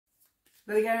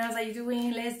Little girls, how you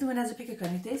doing? Let's do another pick a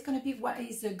card. Today's going to be what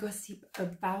is the gossip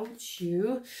about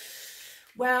you.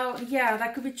 Well, yeah,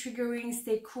 that could be triggering.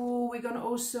 Stay cool. We're going to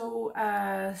also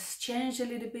change a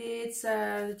little bit,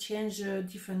 change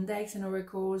different decks and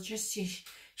oracles, just to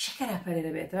shake it up a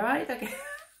little bit, all right? Okay.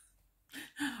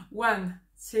 1,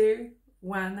 2,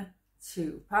 1,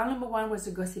 2. Pile number 1 was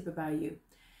the gossip about you.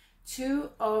 2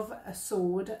 of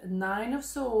Swords, 9 of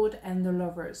Swords, and the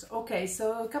Lovers. Okay,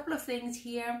 so a couple of things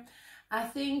here. I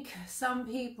think some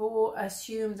people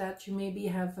assume that you may be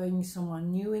having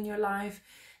someone new in your life,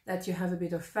 that you have a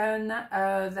bit of fun,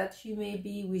 that you may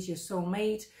be with your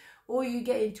soulmate, or you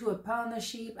get into a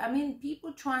partnership. I mean,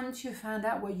 people trying to find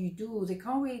out what you do, they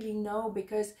can't really know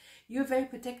because you're very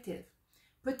protective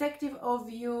of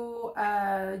your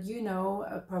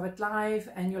private life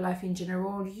and your life in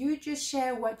general. You just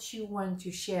share what you want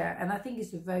to share, and I think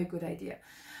it's a very good idea.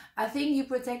 I think you're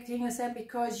protecting yourself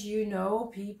because you know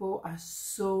people are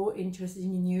so interested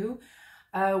in you.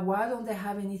 Why don't they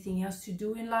have anything else to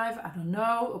do in life? I don't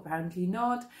know, apparently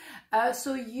not.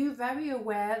 So you're very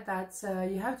aware that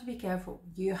you have to be careful,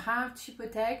 you have to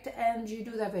protect, and you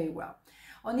do that very well.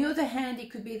 On the other hand,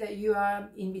 it could be that you are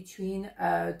in between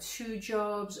 2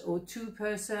 jobs or 2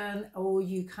 person, or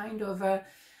you kind of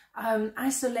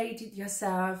isolated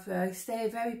yourself, stay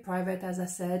very private, as I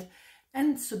said,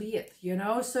 and so be it, you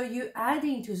know. So you're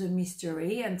adding to the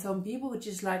mystery, and some people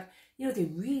just like, you know, they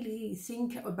really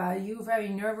think about you, very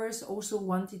nervous, also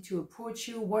wanted to approach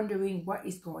you, wondering what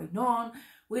is going on.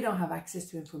 We don't have access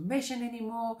to information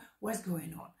anymore. What's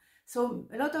going on? So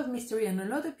a lot of mystery, and a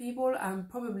lot of people are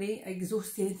probably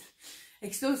exhausting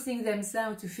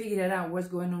themselves to figure out what's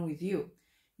going on with you.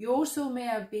 You also may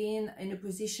have been in a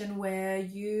position where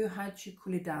you had to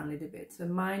cool it down a little bit. The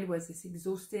mind was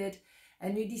exhausted,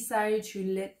 and you decided to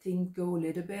let things go a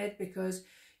little bit because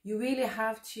you really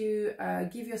have to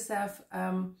give yourself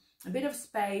a bit of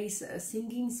space, a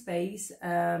singing space,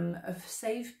 a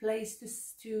safe place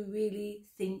to really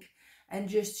think and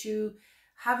just to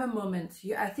have a moment.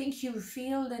 I think you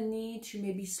feel the need to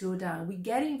maybe slow down. We're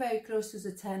getting very close to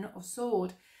the 10 of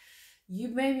Swords. You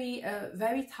may be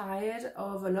very tired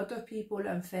of a lot of people,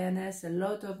 unfairness, a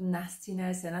lot of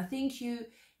nastiness, and I think you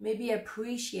maybe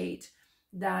appreciate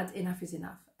that enough is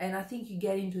enough. And I think you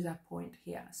get into that point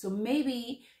here. So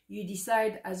maybe you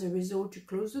decide as a result to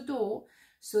close the door,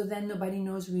 so then nobody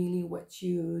knows really what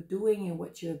you're doing and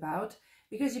what you're about,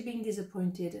 because you're being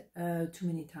disappointed too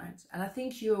many times. And I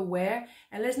think you're aware.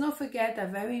 And let's not forget a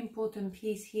very important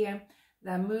piece here,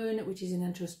 the moon, which is an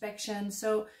introspection.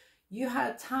 So you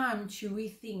had time to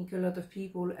rethink a lot of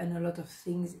people and a lot of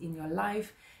things in your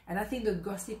life. And I think the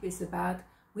gossip is about,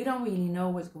 we don't really know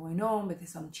what's going on, but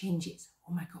there's some changes.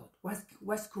 Oh my God,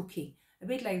 what's cooking? A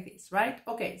bit like this, right?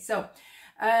 Okay, so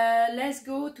let's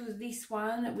go to this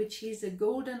one, which is a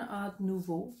Golden Art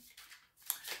Nouveau,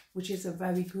 which is a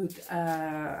very good,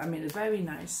 a very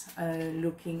nice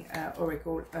looking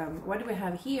oracle. What do we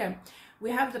have here?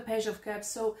 We have the Page of Cups.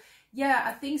 So yeah,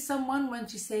 I think someone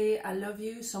wants to say, I love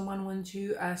you. Someone wants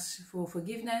to ask for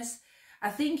forgiveness.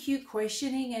 I think you're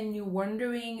questioning and you're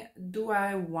wondering, do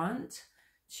I want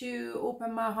to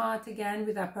open my heart again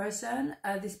with that person?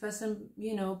 This person,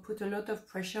 you know, put a lot of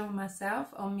pressure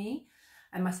on me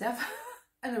and myself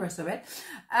and the rest of it.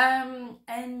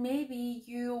 And maybe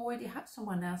you already have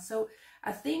someone else. So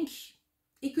I think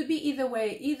it could be either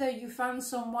way. Either you found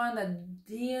someone that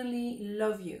dearly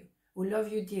love you, or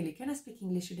love you dearly. Can I speak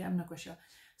English today? I'm not quite sure.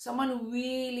 Someone who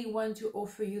really wants to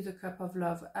offer you the cup of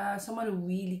love. Someone who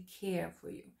really care for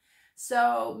you.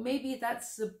 So maybe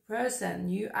that's the person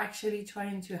you actually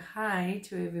trying to hide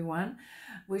to everyone,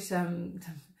 which I'm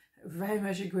very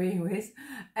much agreeing with.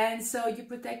 And so you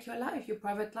protect your life, your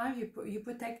private life, you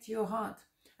protect your heart.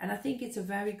 And I think it's a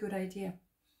very good idea.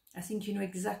 I think you know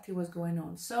exactly what's going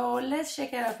on. So let's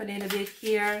check it up a little bit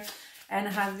here and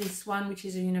have this one, which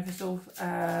is a universal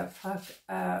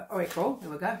oracle. There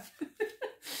we go.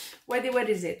 What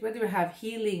is it? What do we have?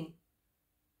 Healing.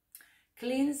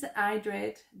 Cleanse,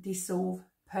 hydrate, dissolve,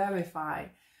 purify.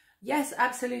 Yes,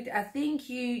 absolutely. I think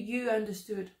you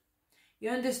understood.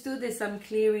 You understood there's some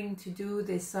clearing to do.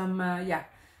 There's some,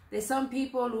 there's some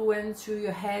people who went through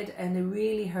your head and they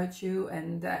really hurt you,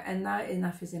 and now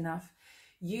enough is enough.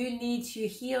 You need to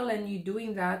heal, and you're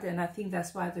doing that. And I think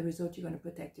that's why the result, you're going to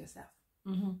protect yourself.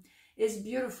 It's a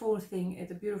beautiful thing.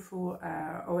 It's a beautiful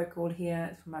oracle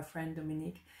here from my friend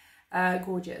Dominique.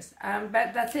 Gorgeous.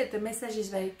 But that's it. The message is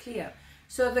very clear.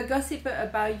 So the gossip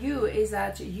about you is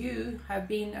that you have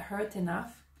been hurt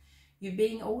enough. You've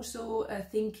been also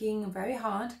thinking very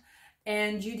hard,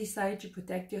 and you decide to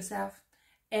protect yourself.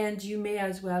 And you may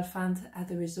as well find as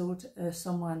a result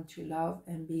someone to love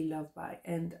and be loved by,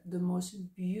 and the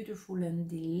most beautiful and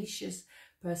delicious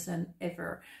person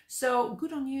ever. So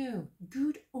good on you,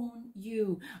 good on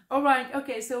you. All right,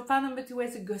 okay, so part number 2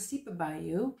 is a gossip about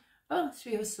you. Oh,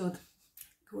 3 of Swords,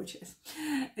 gorgeous.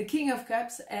 The King of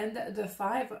Cups and the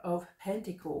 5 of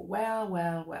Pentacles. Well,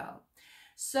 well, well.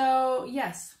 So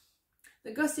yes,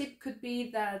 the gossip could be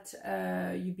that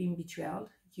you've been betrayed,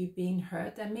 you've been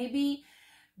hurt, and maybe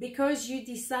because you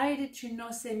decided to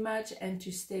not say much and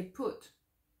to stay put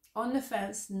on the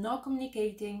fence, not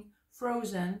communicating,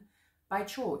 frozen by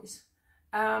choice.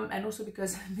 And also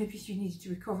because maybe you needed to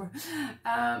recover.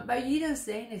 But you didn't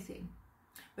say anything.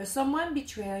 But someone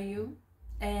betrayed you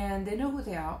and they know who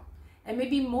they are. And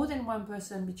maybe more than one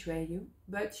person betrayed you.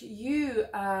 But you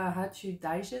had to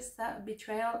digest that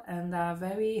betrayal and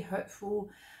very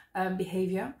hurtful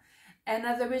behavior. And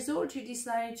as a result, you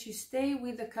decide to stay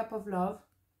with the cup of love.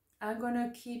 I'm going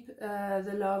to keep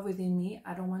the love within me.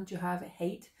 I don't want to have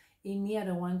hate in me. I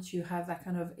don't want to have that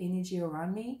kind of energy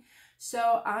around me.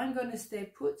 So I'm going to stay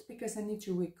put because I need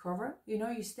to recover. You know,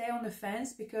 you stay on the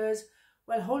fence because,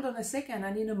 well, hold on a second.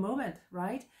 I need a moment,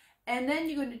 right? And then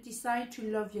you're going to decide to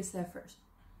love yourself first.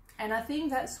 And I think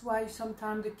that's why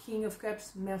sometimes the King of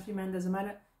Cups, male, female, doesn't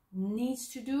matter, needs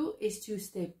to do is to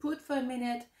stay put for a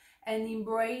minute and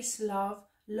embrace love,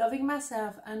 loving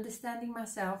myself, understanding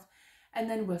myself. And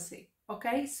then we'll see.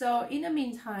 Okay, so in the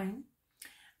meantime,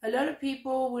 a lot of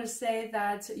people will say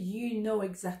that you know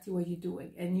exactly what you're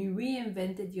doing and you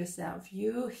reinvented yourself,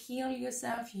 you healed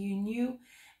yourself, you knew,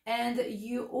 and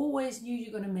you always knew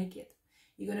you're going to make it.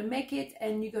 You're going to make it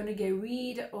and you're going to get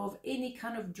rid of any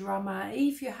kind of drama.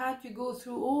 If you had to go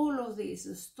through all of this,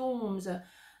 the storms,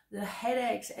 the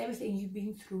headaches, everything, you've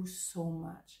been through so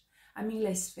much. I mean,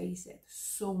 let's face it,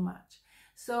 so much.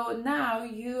 So now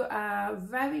you are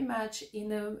very much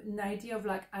in an idea of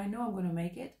like, I know I'm going to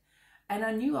make it. And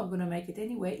I knew I'm going to make it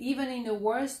anyway. Even in the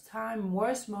worst time,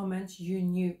 worst moments, you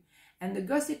knew. And the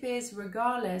gossip is,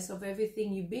 regardless of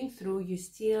everything you've been through, you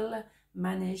still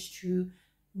manage to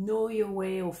know your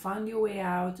way or find your way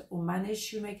out or manage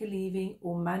to make a living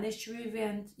or manage to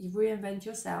reinvent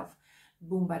yourself.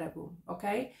 Boom, bada boom.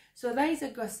 Okay? So that is a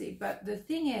gossip. But the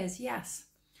thing is, yes,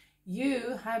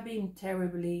 you have been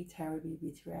terribly, terribly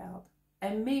betrayed,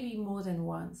 and maybe more than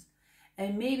once.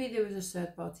 And maybe there was a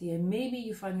third party, and maybe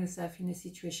you find yourself in a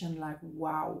situation like,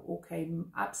 wow, okay,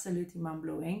 absolutely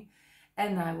mind-blowing,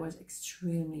 and that was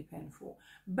extremely painful.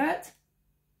 But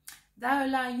that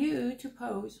allows you to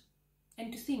pause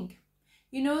and to think.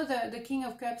 You know, the King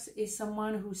of Cups is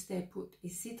someone who stay put. He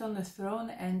sit on the throne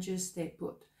and just stay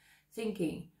put,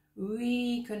 thinking,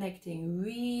 reconnecting,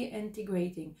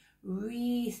 reintegrating,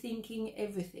 rethinking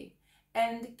everything,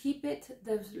 and keep it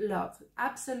the love.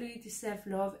 Absolute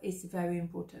self-love is very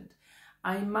important.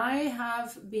 I might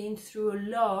have been through a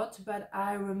lot, but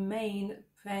I remain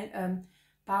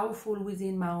powerful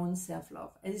within my own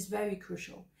self-love. It's very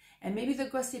crucial. And maybe the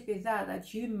gossip is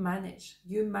that you manage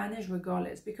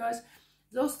regardless, because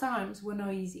those times were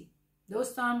not easy.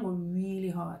 Those times were really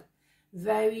hard.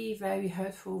 Very, very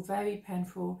hurtful, very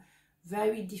painful,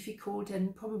 very difficult,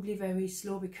 and probably very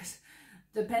slow because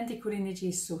the pentacle energy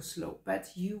is so slow. But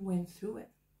you went through it.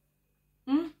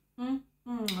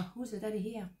 Who's the daddy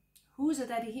here? Who's the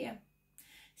daddy here?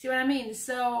 See what I mean?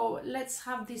 So let's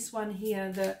have this one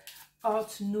here, the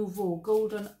Art Nouveau,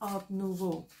 Golden Art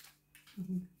Nouveau.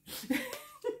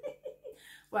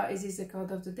 Well, is this the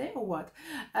card of the day or what?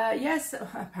 Yes,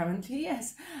 apparently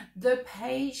yes. The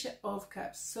Page of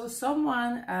Cups. So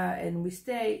someone, and we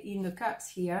stay in the cups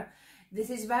here, this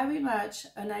is very much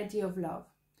an idea of love.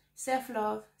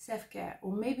 Self-love, self-care.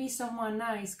 Or maybe someone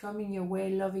nice coming your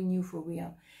way, loving you for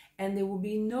real. And there will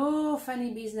be no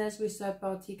funny business with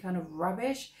third-party kind of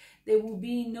rubbish. There will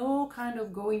be no kind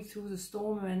of going through the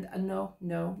storm and no,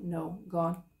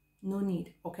 gone. No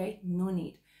need, okay? No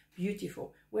need.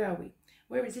 Beautiful. Where are we?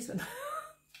 Where is this one?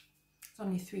 It's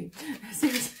only 3.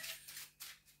 Seriously.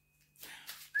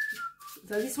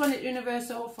 So this one is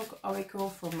Universal for Oracle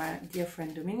from my dear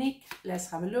friend Dominique.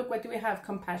 Let's have a look. What do we have?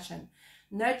 Compassion.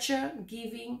 Nurture,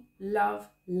 giving, love,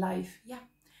 life. Yeah.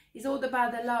 It's all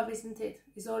about the love, isn't it?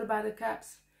 It's all about the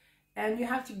cups. And you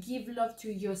have to give love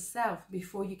to yourself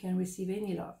before you can receive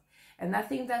any love. And I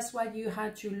think that's what you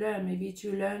had to learn. Maybe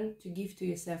to learn to give to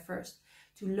yourself first.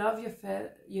 To love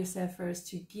yourself first.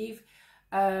 To give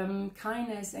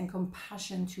kindness and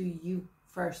compassion to you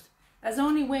first. That's the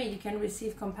only way you can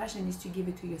receive compassion, is to give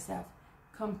it to yourself.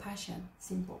 Compassion,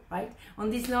 simple, right? On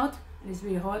this note, it's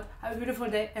really hot. Have a beautiful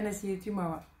day, and I'll see you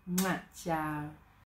tomorrow. Mwah. Ciao.